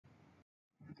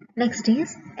Next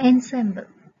is ensemble.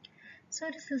 So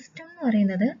a system എന്ന്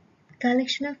പറയുന്നത്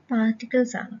collection of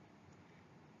particles ആണ്.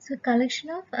 So collection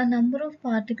of a number of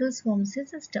particles forms a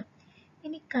system.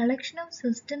 ഇനി collection of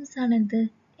systems ആണ് എന്ത്?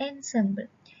 Ensemble.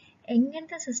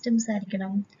 എങ്ങനത്തെ systems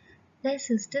ആയിരിക്കണം? The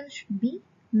system should be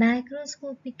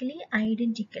macroscopically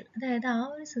identical. അതായത് ആ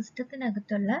ഒരു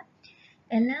സിസ്റ്റത്തിനകത്തുള്ള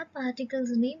എല്ലാ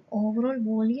പാർട്ടിക്കിൾസിൻ്റെയും ഓവറോൾ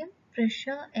വോളിയം,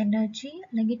 പ്രഷർ, എനർജി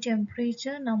അല്ലെങ്കിൽ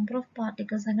ടെമ്പറേച്ചർ, നമ്പർ ഓഫ്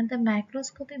പാർട്ടിക്കിൾസ് അങ്ങനത്തെ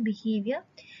മാക്രോസ്കോപ്പിക് ബിഹേവിയർ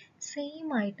സെയിം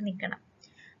ആയിട്ട് നിൽക്കണം.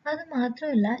 അത്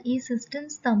മാത്രമല്ല ഈ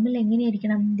സിസ്റ്റംസ് തമ്മിൽ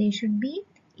എങ്ങനെയായിരിക്കണം? They should be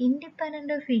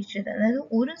independent of each other. അതായത്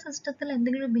ഒരു സിസ്റ്റത്തിൽ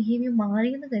എന്തെങ്കിലും ബിഹേവിയർ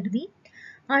മാറിയെന്ന് കരുതി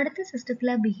അടുത്ത സിസ്റ്റത്തിൽ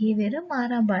ആ ബിഹേവിയർ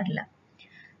മാറാൻ പാടില്ല.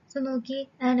 സോ നോക്കി,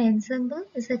 an ensemble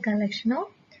is A collection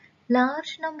of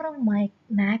large number of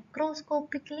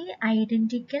macroscopically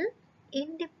identical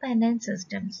independent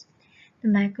systems. The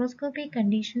macroscopic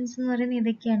conditions എന്ന് പറയുന്നത്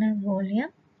ഏതൊക്കെയാണ്? Volume,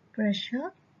 pressure,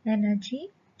 energy,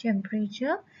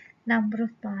 temperature, number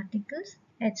of particles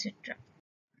etcetera.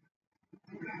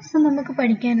 So നമുക്ക്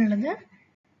പഠിക്കാനുള്ളത്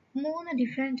 3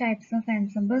 ഡിഫറെൻറ്റ് ടൈപ്സ് ഓഫ്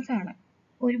എൻസെമ്പിൾസ് ആണ്.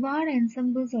 ഒരുപാട്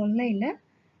എൻസെമ്പിൾസ് ഉള്ളതിൽ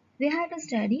we have to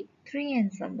study 3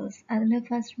 ensembles. അതിൽ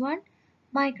first one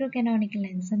microcanonical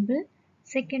ensemble,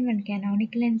 second one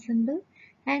canonical ensemble,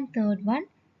 and third one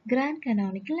grand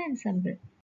canonical ensemble.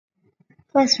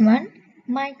 First one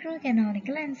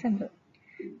microcanonical ensemble.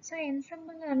 So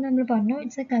ensemble എന്ന് പറഞ്ഞാൽ നമ്മൾ പറഞ്ഞു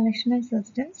it's a collection of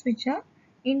systems which are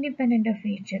independent of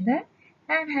each other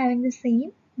and having the same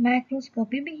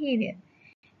macroscopic behavior.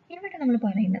 ഇവിടെ നമ്മൾ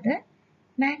പറയുന്നത്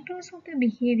macroscopic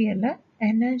behavior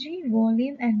energy,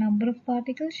 volume and number of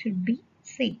particles should be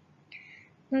same.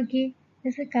 Okay,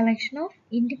 this is a collection of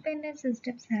independent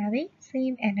systems having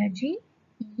same energy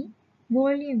E,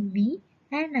 volume V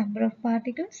and number of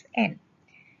particles N.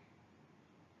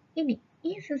 ഇനി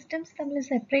ഈ systems തമ്മിൽ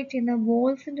separate ചെയ്യുന്ന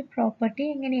വോൾസിന്റെ property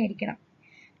എങ്ങനെയായിരിക്കണം?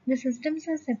 The systems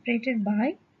are separated by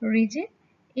rigid,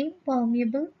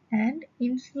 impermeable and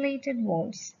insulated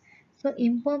walls. So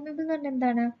impermeable എന്ന് പറഞ്ഞാൽ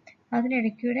എന്താണ്?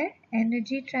 അതിനിടയ്ക്കൂടെ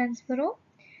energy ട്രാൻസ്ഫറോ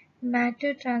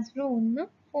matter ട്രാൻസ്ഫറോ ഒന്നും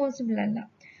possible അല്ല.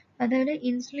 അതായത്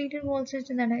ഇൻസുലേറ്റഡ് വോൾസ്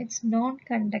വെച്ച് എന്താണ്? ഇറ്റ്സ് നോൺ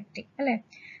കണ്ടക്റ്റിംഗ് അല്ലേ?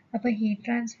 അപ്പോൾ ഹീറ്റ്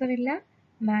ട്രാൻസ്ഫർ ഇല്ല,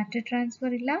 മാറ്റർ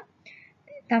ട്രാൻസ്ഫർ ഇല്ല,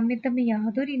 തമ്മിൽ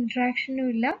യാതൊരു ഇൻട്രാക്ഷനും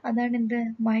ഇല്ല. അതാണ് എന്ത്?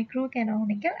 Micro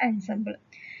canonical ensemble.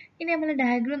 ഇനി നമ്മൾ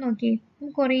ഡയഗ്രം നോക്കി,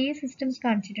 കുറേ സിസ്റ്റംസ്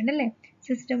കാണിച്ചിട്ടുണ്ട് അല്ലേ?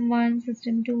 സിസ്റ്റം 1,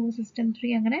 സിസ്റ്റം 2, സിസ്റ്റം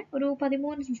 3 അങ്ങനെ ഒരു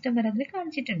 13 സിസ്റ്റം വരെ അതിൽ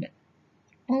കാണിച്ചിട്ടുണ്ട്.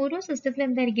 ഓരോ സിസ്റ്റത്തിലും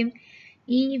എന്തായിരിക്കും?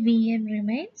 E, V, N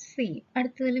remains same.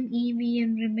 അടുത്തതിലും E, V,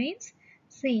 N remains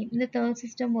same. In the third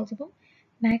system also അപ്പം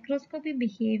macroscopic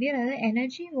behavior അതായത്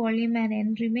energy, volume and N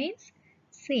remains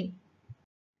same.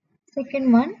 Second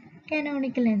one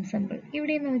canonical ensemble.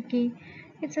 ഇവിടെ നോക്കി,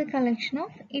 it's a collection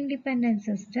of independent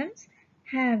systems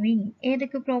having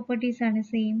ഏതൊക്കെ properties ആണ്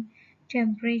same?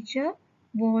 Temperature,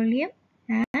 volume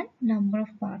and number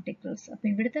of particles. അപ്പോൾ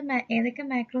ഇവിടുത്തെ ഏതൊക്കെ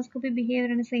macroscopic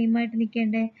behaviour ആണ് സെയിം ആയിട്ട്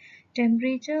നിൽക്കേണ്ടത്?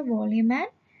 Temperature, volume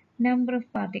and number of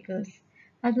particles.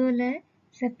 അതുപോലെ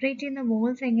സെപ്പറേറ്റ് ചെയ്യുന്ന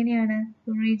വോൾസ് എങ്ങനെയാണ്?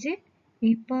 Rigid,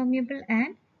 impermeable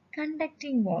and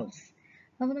conducting walls.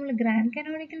 അപ്പോൾ നമ്മൾ ഗ്രാൻഡ്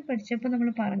കാനോണിക്കൽ പഠിച്ചപ്പോൾ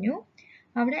നമ്മൾ പറഞ്ഞു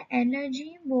അവിടെ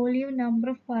എനർജിയും വോളിയവും നമ്പർ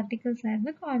ഓഫ് പാർട്ടിക്കിൾസ്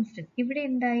ആയിരുന്നു കോൺസ്റ്റന്റ്. ഇവിടെ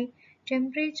എന്തായി?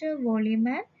 Temperature, volume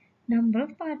and number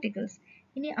of particles.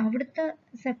 ഇനി അവിടുത്തെ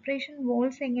സെപ്പറേഷൻ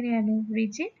വോൾസ് എങ്ങനെയാണ്?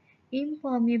 Rigid,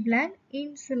 impermeable and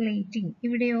insulating.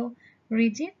 ഇവിടെയോ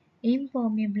rigid,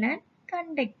 impermeable and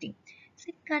conducting.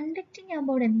 Conducting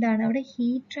ആകുമ്പോൾ എന്താണ്? അവിടെ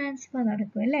ഹീറ്റ് ട്രാൻസ്ഫർ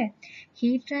നടക്കും അല്ലേ?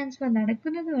 ഹീറ്റ് ട്രാൻസ്ഫർ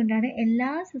നടക്കുന്നത് കൊണ്ടാണ്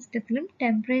എല്ലാ സിസ്റ്റത്തിലും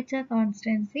ടെമ്പറേച്ചർ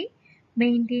കോൺസ്റ്റൻസി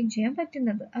മെയിൻറ്റെയിൻ ചെയ്യാൻ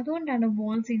പറ്റുന്നത്. അതുകൊണ്ടാണ്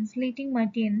വോൾസ് ഇൻസുലേറ്റിംഗ്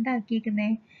മാറ്റി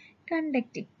എന്താക്കിയിരിക്കുന്നത്?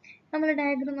 കണ്ടക്റ്റിംഗ്. നമ്മൾ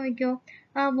ഡയഗ്രം നോക്കിയോ,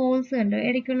 ആ വോൾസ് കണ്ടോ?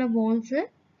 ഇടയ്ക്കുള്ള വോൾസ്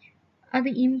അത്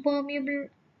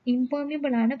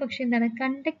ഇംപെർമിയബിൾ ആണ്, പക്ഷെ എന്താണ്?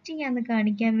 കണ്ടക്റ്റിംഗ് ആണെന്ന്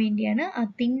കാണിക്കാൻ വേണ്ടിയാണ് ആ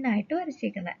തിന്നായിട്ട്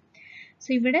വരച്ചേക്കുന്നത്. സോ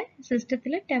ഇവിടെ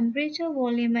സിസ്റ്റത്തിൽ temperature,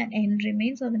 volume and N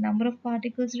remains, or the number of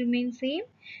particles remain same.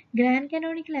 Grand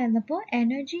canonical ആയിരുന്നപ്പോൾ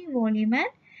energy, volume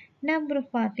and number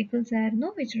of particles ആയിരുന്നു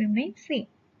which remain same.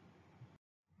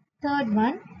 Third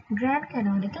one, grand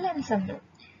canonical ensemble.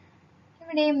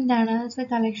 ഇവിടെ എന്താണ്? It's A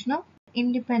collection of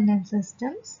independent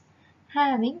systems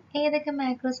having ഏതൊക്കെ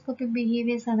macroscopic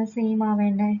behaviours ആണ് same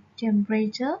ആവേണ്ടത്?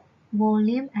 Temperature,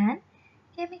 volume and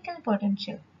chemical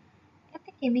potential.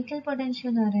 എന്താ chemical potential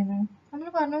എന്ന് പറയുന്നത്? നമ്മൾ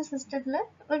പറഞ്ഞ സിസ്റ്റത്തിൽ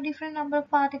ഒരു ഡിഫറെൻറ്റ് നമ്പർ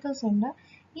ഓഫ് പാർട്ടിക്കിൾസ് ഉണ്ട്.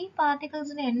 ഈ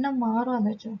പാർട്ടിക്കിൾസിന്റെ എണ്ണം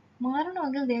മാറുമെന്ന് വെച്ചോ.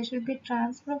 മാറണമെങ്കിൽ there should be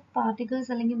transfer of particles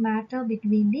അല്ലെങ്കിൽ മാറ്റർ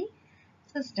ബിറ്റ്വീൻ ദി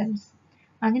സിസ്റ്റംസ്.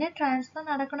 അങ്ങനെ ട്രാൻസ്ഫർ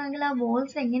നടക്കണമെങ്കിൽ ആ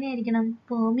വോൾസ് എങ്ങനെയായിരിക്കണം?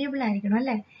 പെർമിയബിൾ ആയിരിക്കണം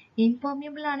അല്ലേ?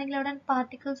 ഇംപെർമിയബിൾ ആണെങ്കിൽ അവിടെ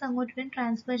പാർട്ടിക്കിൾസ് അങ്ങോട്ടും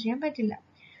ട്രാൻസ്ഫർ ചെയ്യാൻ പറ്റില്ല.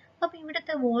 അപ്പോൾ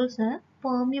ഇവിടുത്തെ വോൾസ്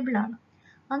പെർമിയബിൾ ആണ്.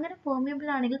 അങ്ങനെ പെർമിയബിൾ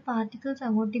ആണെങ്കിൽ പാർട്ടിക്കിൾസ്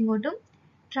അങ്ങോട്ടും ഇങ്ങോട്ടും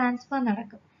ട്രാൻസ്ഫർ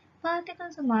നടക്കും.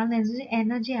 പാർട്ടിക്കിൾസുമാണ്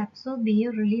എനർജി അബ്സോർബ്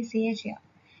ചെയ്യുകയോ റിലീസ് ചെയ്യുക ചെയ്യുക.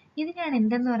 ഇതിനാണ്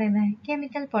എന്തെന്ന് പറയുന്നത്?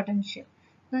 Chemical potential.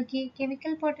 നോക്കി,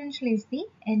 chemical potential is the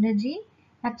energy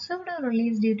absorbed or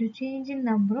release due to change in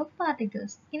number of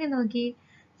particles. ഇനി നോക്കി,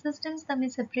 സിസ്റ്റംസ് തമ്മിൽ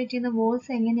സെപ്പറേറ്റ് ചെയ്യുന്ന വോൾസ്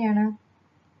എങ്ങനെയാണ്?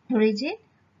 Rigid,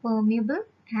 permeable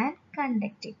and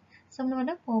conductive. So നമ്മൾ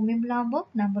പറഞ്ഞ പെർമിയബിൾ ആകുമ്പോൾ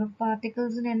നമ്പർ ഓഫ്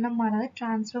പാർട്ടിക്കിൾസിന്റെ എണ്ണം മാറാതെ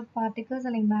ട്രാൻസ്ഫർ ഓഫ് പാർട്ടിക്കിൾസ്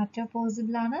അല്ലെങ്കിൽ മാറ്റർ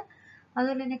പോസിബിൾ ആണ്.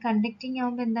 അതുപോലെ തന്നെ കണ്ടക്റ്റിംഗ്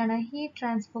ആകുമ്പോൾ എന്താണ്? ഹീറ്റ്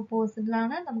ട്രാൻസ്ഫർ പോസിബിൾ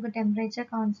ആണ്. നമുക്ക് ടെമ്പറേച്ചർ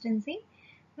കോൺസ്റ്റൻസി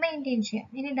മെയിൻറ്റെയിൻ ചെയ്യാം.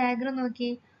 ഇനി ഡയഗ്രാം നോക്കി,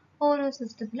 ഓരോ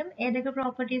സിസ്റ്റത്തിലും ഏതൊക്കെ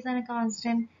പ്രോപ്പർട്ടീസ് ആണ്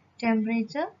constant?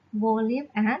 Temperature, volume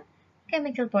and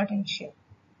chemical potential.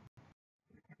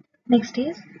 Next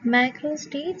is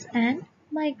macrostates and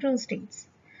microstates.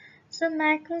 So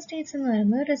macrostates എന്ന്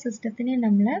പറയുമ്പോൾ ഒരു സിസ്റ്റത്തിനെ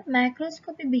നമ്മൾ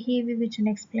മാക്രോസ്കോപ്പിക് ബിഹേവിയർ വെച്ച്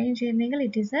എക്സ്പ്ലെയിൻ ചെയ്യുന്നെങ്കിൽ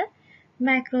ഇറ്റ് ഈസ് എ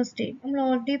മാക്രോസ്റ്റേറ്റ്. നമ്മൾ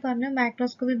ഓൾറെഡി പറഞ്ഞ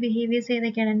മാക്രോസ്കോപ്പിക് ബിഹേവിയേഴ്സ്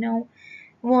ഏതൊക്കെയാണ്?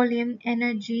 Volume,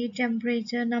 energy,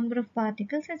 temperature, number of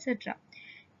particles etcetera.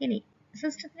 ഇനി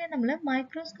സിസ്റ്റത്തിനെ നമ്മൾ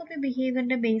മൈക്രോസ്കോപ്പിക്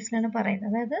ബിഹേവിയറിന്റെ ബേസിലാണ് പറയുന്നത്.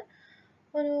 അതായത്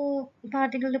ഒരു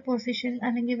പാർട്ടിക്കിളുടെ പൊസിഷൻ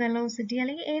അല്ലെങ്കിൽ വെലോസിറ്റി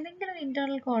അല്ലെങ്കിൽ ഏതെങ്കിലും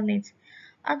ഇന്റേണൽ കോർഡിനേറ്റ്സ്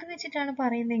അത് വെച്ചിട്ടാണ്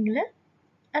പറയുന്നതെങ്കിൽ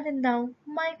അതെന്താവും?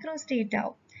 മൈക്രോസ്റ്റേറ്റ്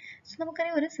ആവും. സോ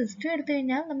നമുക്കറിയാം, ഒരു സിസ്റ്റം എടുത്തു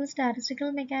കഴിഞ്ഞാൽ നമ്മൾ സ്റ്റാറ്റിസ്റ്റിക്കൽ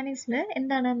മെക്കാനിക്സിൽ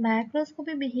എന്താണ്?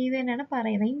 മാക്രോസ്കോപ്പിക് ബിഹേവിയറിനാണ്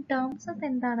പറയുന്നത് ഇൻ ടേംസ് ഓഫ്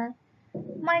എന്താണ്?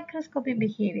 Microscopic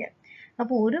behaviour.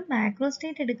 അപ്പോൾ ഒരു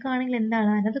മാക്രോസ്റ്റേറ്റ് എടുക്കുകയാണെങ്കിൽ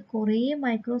എന്താണ്? അതിനകത്ത് കുറേ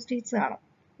മൈക്രോസ്റ്റേറ്റ്സ് കാണും.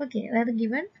 ഓക്കെ, അതായത്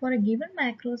given for A given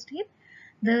മാക്രോസ്റ്റേറ്റ്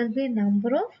there will be a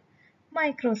number of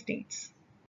microstates.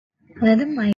 അതായത്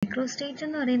മൈക്രോസ്റ്റേറ്റ്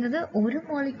എന്ന് പറയുന്നത് ഒരു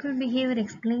മോളിക്യൂൾ ബിഹേവിയർ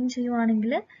എക്സ്പ്ലെയിൻ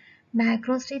ചെയ്യുവാണെങ്കിൽ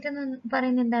മാക്രോസ്റ്റേറ്റ് എന്ന്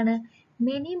പറയുന്നത് എന്താണ്?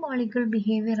 മെനി മോളിക്യൂൾ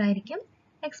ബിഹേവിയർ ആയിരിക്കും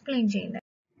എക്സ്പ്ലെയിൻ ചെയ്യുന്നത്.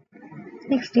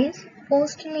 Next is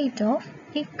postulate of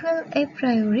equal A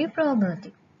priori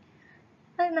probability.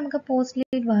 അത് നമുക്ക്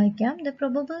പോസ്റ്റുലേറ്റ് വായിക്കാം. The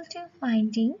probability of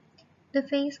finding the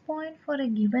face point four A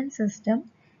given system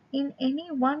in any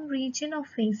one region of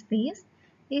phase space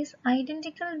is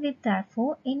identical with that for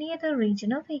any other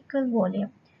region of equal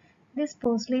volume. This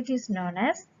postulate is known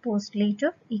as postulate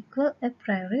of equal a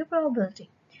priori probability.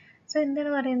 So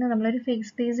എന്താണ് പറയുന്നത്? നമ്മളൊരു face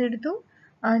space എടുത്തു,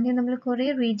 അതിനെ നമ്മൾ കുറേ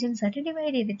regions ആയിട്ട്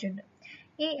divide ചെയ്തിട്ടുണ്ട്.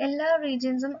 ഈ എല്ലാ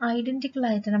റീജിയൻസും ഐഡന്റിക്കൽ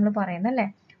ആയിട്ട് നമ്മൾ പറയുന്നത് അല്ലേ?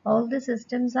 All the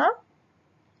systems are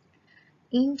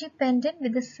independent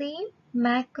with the same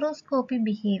macroscopic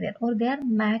behavior or they are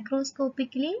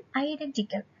macroscopically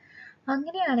identical.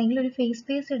 അങ്ങനെയാണെങ്കിൽ ഒരു ഫേസ്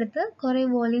സ്പേസ് എടുത്ത് കുറേ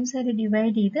വോള്യൂംസ് ആയിട്ട്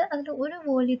ഡിവൈഡ് ചെയ്ത് അതിൽ ഒരു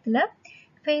വോള്യത്തിൽ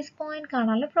ഫേസ് പോയിന്റ്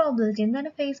കാണാനുള്ള പ്രോബിലിറ്റി. എന്താണ്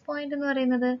ഫേസ് പോയിന്റ് എന്ന്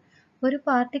പറയുന്നത്? ഒരു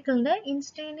പാർട്ടിക്കിളിന്റെ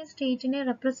ഇൻസ്റ്റന്റേനിയസ് സ്റ്റേറ്റിനെ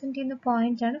റെപ്രസെന്റ് ചെയ്യുന്ന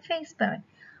പോയിന്റ് ആണ് ഫേസ് പോയിന്റ്.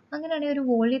 അങ്ങനെയാണെങ്കിൽ ഒരു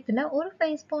വോള്യത്തിൽ ഒരു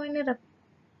ഫേസ് പോയിന്റ്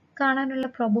കാണാനുള്ള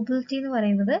പ്രോബിലിറ്റി എന്ന്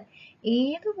പറയുന്നത്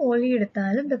ഏത് വോള്യം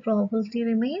എടുത്താലും ദ പ്രോബിലിറ്റി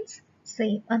റിമെയിൻസ്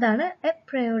സെയിം. അതാണ് A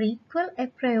priori equal A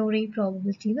priori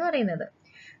probability എന്ന് പറയുന്നത്.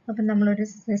 അപ്പം നമ്മളൊരു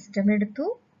സിസ്റ്റം എടുത്തു,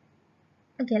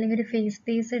 ഓക്കെ, അല്ലെങ്കിൽ ഒരു ഫേസ്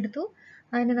സ്പേസ് എടുത്തു,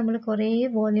 അതിനെ നമ്മൾ കുറേ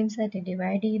വോള്യൂംസ് ആയിട്ട്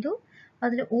ഡിവൈഡ് ചെയ്തു.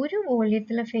 അതിൽ ഒരു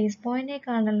വോള്യത്തിലെ ഫേസ് പോയിന്റിനെ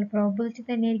കാണാനുള്ള പ്രോബിലിറ്റി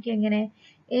തന്നെയായിരിക്കും എങ്ങനെ?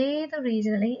 ഏത്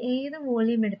റീജിയൻ അല്ലെങ്കിൽ ഏത്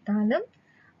വോള്യം എടുത്താലും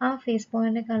ആ ഫേസ്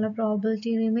പോയിന്റിനെ കാണാനുള്ള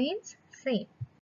പ്രോബിലിറ്റി റിമെയിൻസ് സെയിം.